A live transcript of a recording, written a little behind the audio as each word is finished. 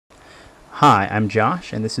Hi, I'm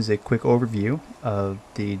Josh, and this is a quick overview of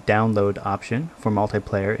the download option for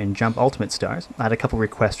multiplayer in Jump Ultimate Stars. I had a couple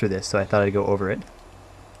requests for this, so I thought I'd go over it.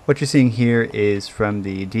 What you're seeing here is from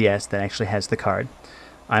the DS that actually has the card.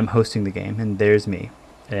 I'm hosting the game, and there's me.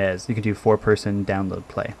 As you can do 4-person download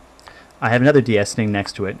play. I have another DS sitting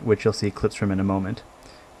next to it, which you'll see clips from in a moment.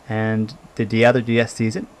 And the other DS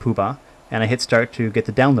sees it, Poobah, and I hit start to get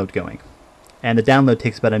the download going. And the download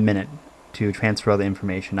takes about a minute to transfer all the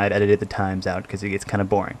information. I've edited the times out because it gets kind of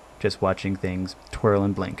boring just watching things twirl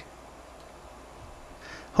and blink.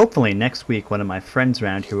 Hopefully next week one of my friends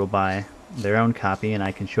around here will buy their own copy and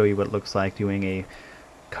I can show you what it looks like doing a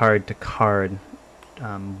card-to-card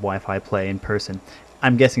Wi-Fi play in person.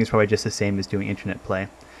 I'm guessing it's probably just the same as doing internet play.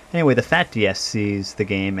 Anyway, the Fat DS sees the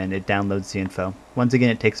game and it downloads the info. Once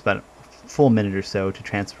again, it takes about a full minute or so to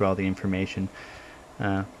transfer all the information.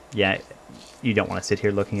 Yeah, you don't want to sit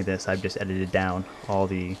here looking at this. I've just edited down all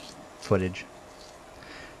the footage.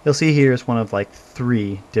 You'll see here is one of like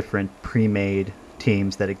 3 different pre-made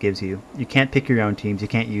teams that it gives you. You can't pick your own teams. You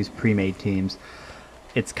can't use pre-made teams.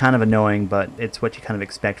 It's kind of annoying, but it's what you kind of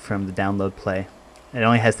expect from the download play. It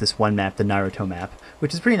only has this one map, the Naruto map,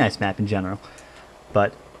 which is a pretty nice map in general.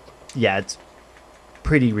 But yeah, it's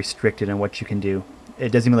pretty restricted on what you can do.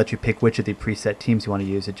 It doesn't even let you pick which of the preset teams you want to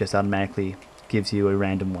use. It just automatically gives you a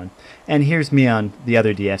random one. And here's me on the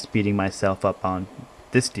other DS beating myself up on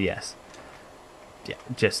this DS. Yeah,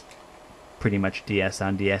 just pretty much DS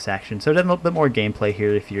on DS action. So there's a little bit more gameplay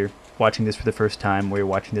here if you're watching this for the first time or you're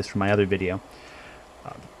watching this from my other video.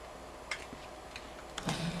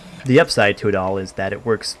 The upside to it all is that it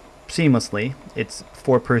works seamlessly. It's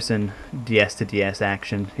 4-person DS to DS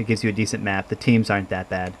action. It gives you a decent map. The teams aren't that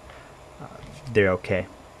bad. They're okay.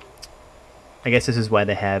 I guess this is why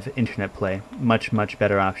they have internet play. Much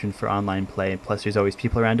better option for online play, and plus there's always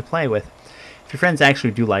people around to play with. If your friends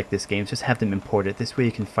actually do like this game, just have them import it. This way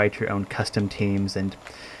you can fight your own custom teams and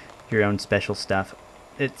your own special stuff.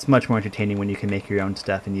 It's much more entertaining when you can make your own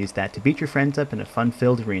stuff and use that to beat your friends up in a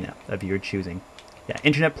fun-filled arena of your choosing. Yeah,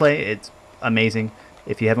 internet play, it's amazing.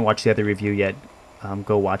 If you haven't watched the other review yet,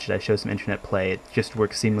 go watch it. I show some internet play. It just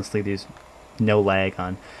works seamlessly. There's no lag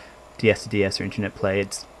on DS to DS or internet play.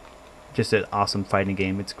 It's just an awesome fighting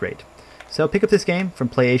game. It's great. So pick up this game from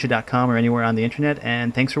playasia.com or anywhere on the internet,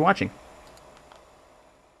 and thanks for watching.